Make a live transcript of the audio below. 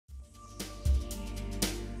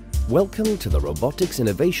Welcome to the Robotics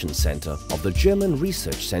Innovation Center of the German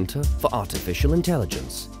Research Center for Artificial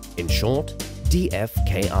Intelligence, in short,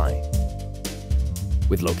 DFKI.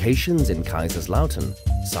 With locations in Kaiserslautern,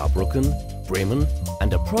 Saarbrücken, Bremen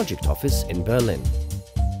and a project office in Berlin.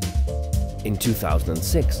 In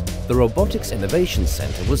 2006, the Robotics Innovation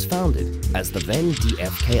Center was founded as the then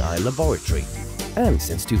DFKI laboratory, and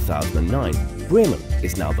since 2009, Bremen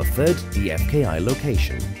is now the third DFKI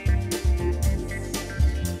location.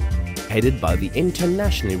 Headed by the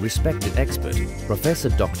internationally respected expert, Professor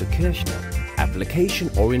Dr. Kirchner,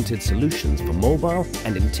 application-oriented solutions for mobile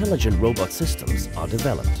and intelligent robot systems are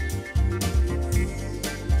developed.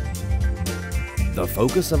 The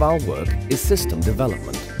focus of our work is system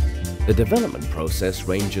development. The development process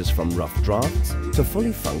ranges from rough drafts to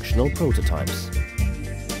fully functional prototypes.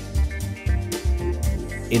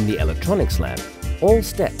 In the electronics lab, all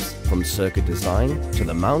steps from circuit design to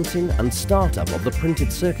the mounting and startup of the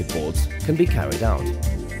printed circuit boards can be carried out.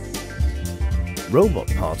 Robot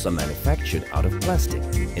parts are manufactured out of plastic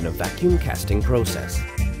in a vacuum casting process.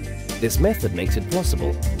 This method makes it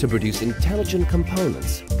possible to produce intelligent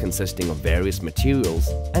components consisting of various materials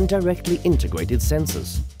and directly integrated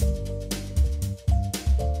sensors.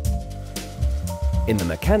 In the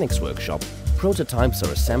mechanics workshop, prototypes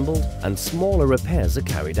are assembled and smaller repairs are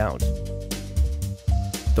carried out.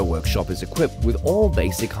 The workshop is equipped with all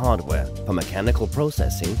basic hardware for mechanical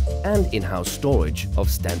processing and in-house storage of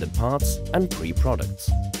standard parts and pre-products.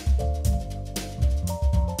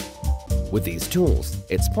 With these tools,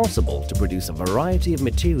 it's possible to produce a variety of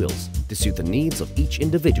materials to suit the needs of each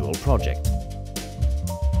individual project.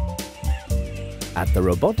 At the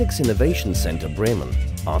Robotics Innovation Center Bremen,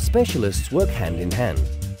 our specialists work hand in hand.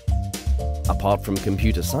 Apart from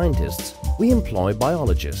computer scientists, we employ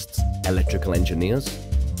biologists, electrical engineers,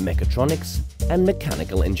 mechatronics and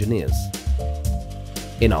mechanical engineers.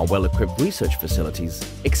 In our well-equipped research facilities,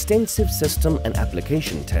 extensive system and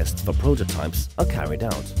application tests for prototypes are carried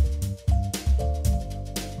out.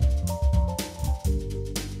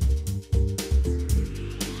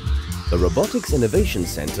 The Robotics Innovation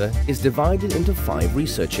Center is divided into 5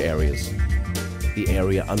 research areas. The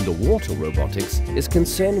area underwater robotics is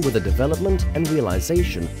concerned with the development and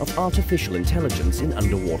realization of artificial intelligence in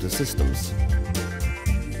underwater systems.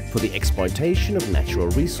 For the exploitation of natural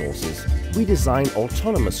resources, we design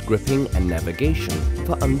autonomous gripping and navigation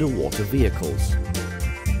for underwater vehicles.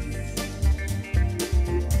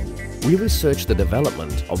 We research the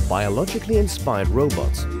development of biologically inspired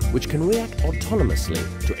robots which can react autonomously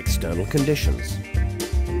to external conditions.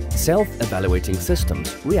 Self-evaluating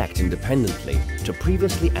systems react independently to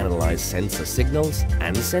previously analyzed sensor signals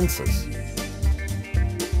and sensors.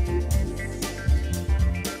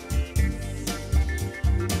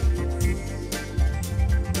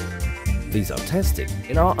 These are tested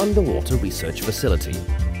in our underwater research facility.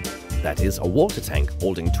 That is a water tank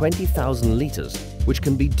holding 20,000 liters, which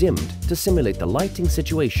can be dimmed to simulate the lighting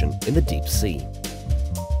situation in the deep sea.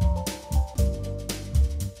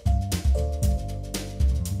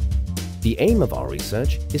 The aim of our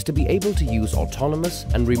research is to be able to use autonomous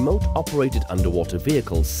and remote-operated underwater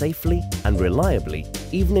vehicles safely and reliably,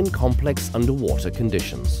 even in complex underwater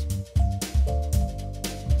conditions.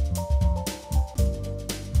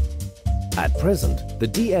 At present, the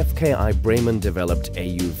DFKI Bremen developed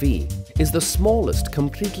AUV is the smallest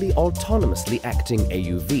completely autonomously acting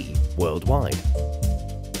AUV worldwide.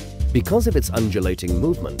 Because of its undulating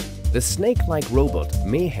movement, the snake-like robot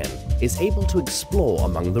Mayhem is able to explore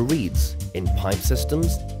among the reeds, in pipe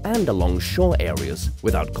systems and along shore areas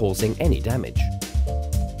without causing any damage.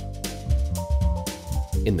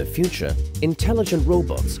 In the future, intelligent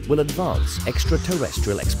robots will advance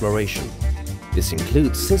extraterrestrial exploration. This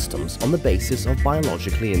includes systems on the basis of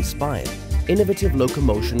biologically inspired, innovative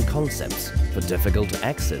locomotion concepts for difficult to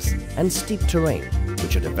access and steep terrain,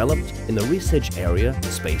 which are developed in the research area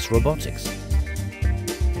Space Robotics.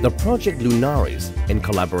 The project Lunaris, in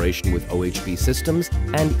collaboration with OHB Systems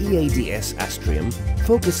and EADS Astrium,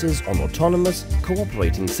 focuses on autonomous,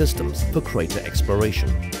 cooperating systems for crater exploration.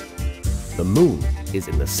 The Moon is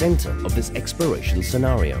in the center of this exploration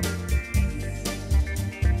scenario.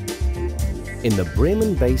 In the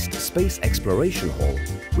Bremen-based Space Exploration Hall,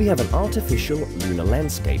 we have an artificial lunar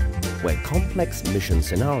landscape where complex mission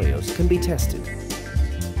scenarios can be tested.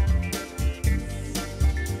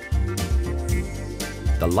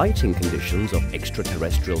 The lighting conditions of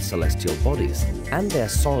extraterrestrial celestial bodies and their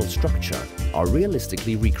soil structure are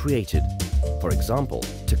realistically recreated, for example,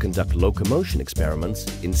 to conduct locomotion experiments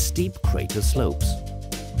in steep crater slopes.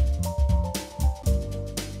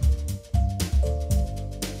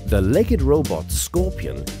 The legged robot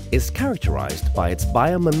Scorpion is characterized by its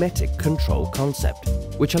biomimetic control concept,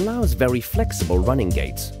 which allows very flexible running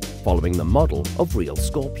gaits, following the model of real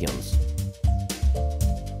scorpions.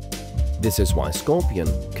 This is why Scorpion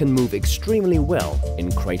can move extremely well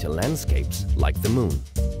in crater landscapes like the Moon.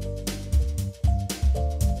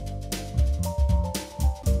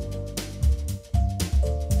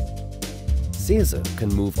 Caesar can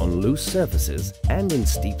move on loose surfaces and in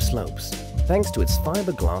steep slopes, thanks to its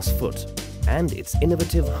fiberglass foot and its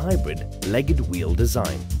innovative hybrid legged wheel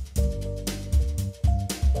design.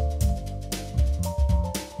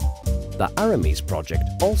 The Aramis project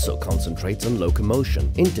also concentrates on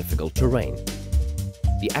locomotion in difficult terrain.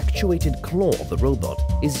 The actuated claw of the robot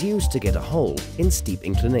is used to get a hold in steep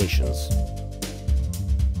inclinations.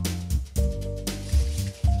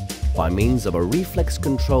 By means of a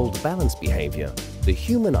reflex-controlled balance behavior, the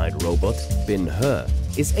humanoid robot Hur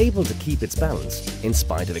is able to keep its balance in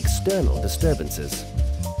spite of external disturbances.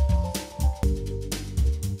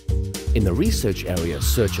 In the research area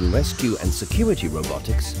Search and Rescue and Security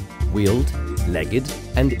Robotics, wheeled, legged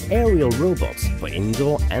and aerial robots for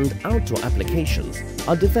indoor and outdoor applications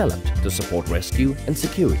are developed to support rescue and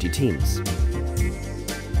security teams.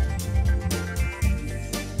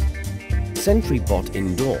 SentryBot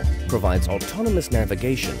Indoor provides autonomous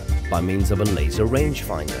navigation by means of a laser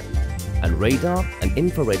rangefinder and radar and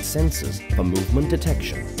infrared sensors for movement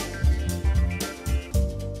detection.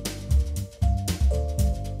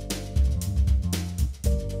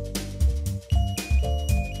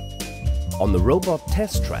 On the robot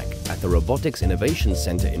test track at the Robotics Innovation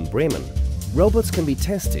Center in Bremen, robots can be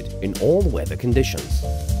tested in all weather conditions.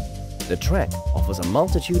 The track offers a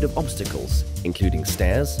multitude of obstacles, including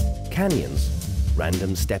stairs, canyons,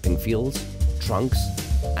 random stepping fields, trunks,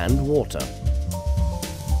 and water.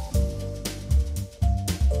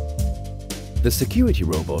 The security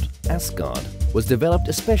robot Asguard was developed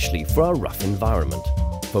especially for a rough environment,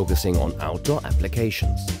 focusing on outdoor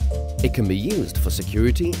applications. It can be used for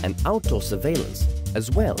security and outdoor surveillance,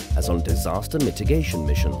 as well as on disaster mitigation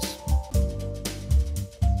missions.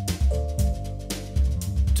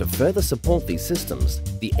 To further support these systems,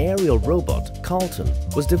 the aerial robot Carlton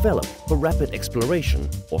was developed for rapid exploration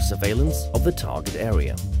or surveillance of the target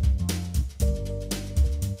area.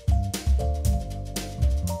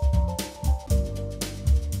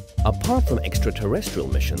 Apart from extraterrestrial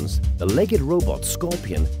missions, the legged robot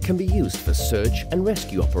Scorpion can be used for search and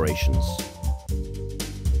rescue operations.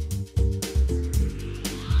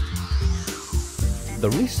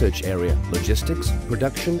 The research area Logistics,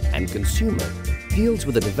 Production and Consumer deals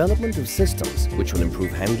with the development of systems which will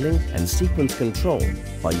improve handling and sequence control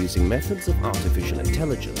by using methods of artificial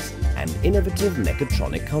intelligence and innovative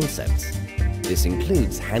mechatronic concepts. This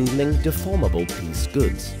includes handling deformable piece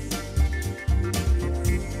goods.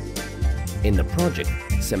 In the project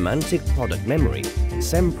Semantic Product Memory,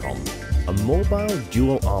 SemProM, a mobile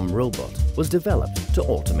dual-arm robot, was developed to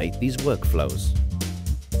automate these workflows.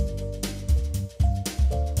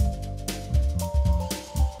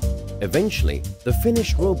 Eventually, the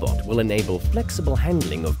finished robot will enable flexible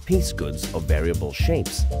handling of piece goods of variable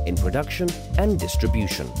shapes in production and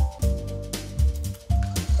distribution.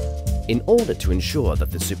 In order to ensure that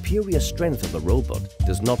the superior strength of the robot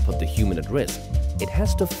does not put the human at risk, it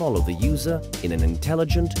has to follow the user in an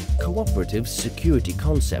intelligent, cooperative security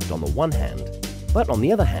concept on the one hand, but on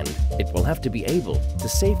the other hand, it will have to be able to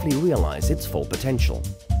safely realize its full potential.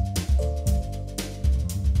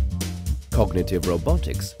 Cognitive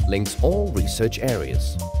robotics links all research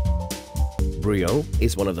areas. Brio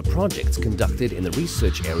is one of the projects conducted in the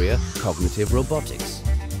research area Cognitive Robotics.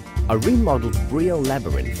 A remodeled Brio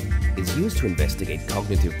labyrinth is used to investigate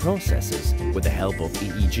cognitive processes with the help of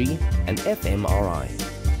EEG and fMRI.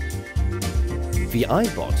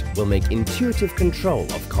 VI-Bot will make intuitive control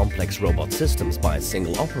of complex robot systems by a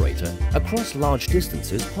single operator across large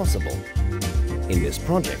distances possible. In this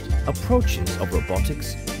project, approaches of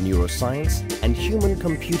robotics, neuroscience and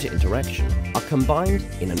human-computer interaction are combined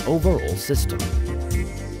in an overall system.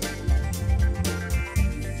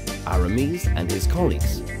 Aramis and his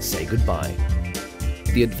colleagues say goodbye.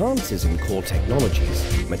 The advances in core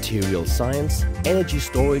technologies, material science, energy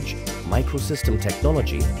storage, microsystem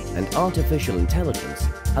technology and artificial intelligence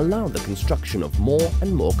allow the construction of more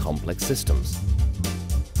and more complex systems.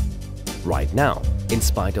 Right now, in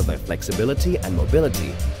spite of their flexibility and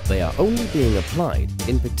mobility, they are only being applied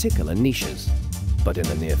in particular niches. But in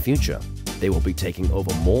the near future, they will be taking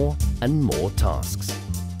over more and more tasks.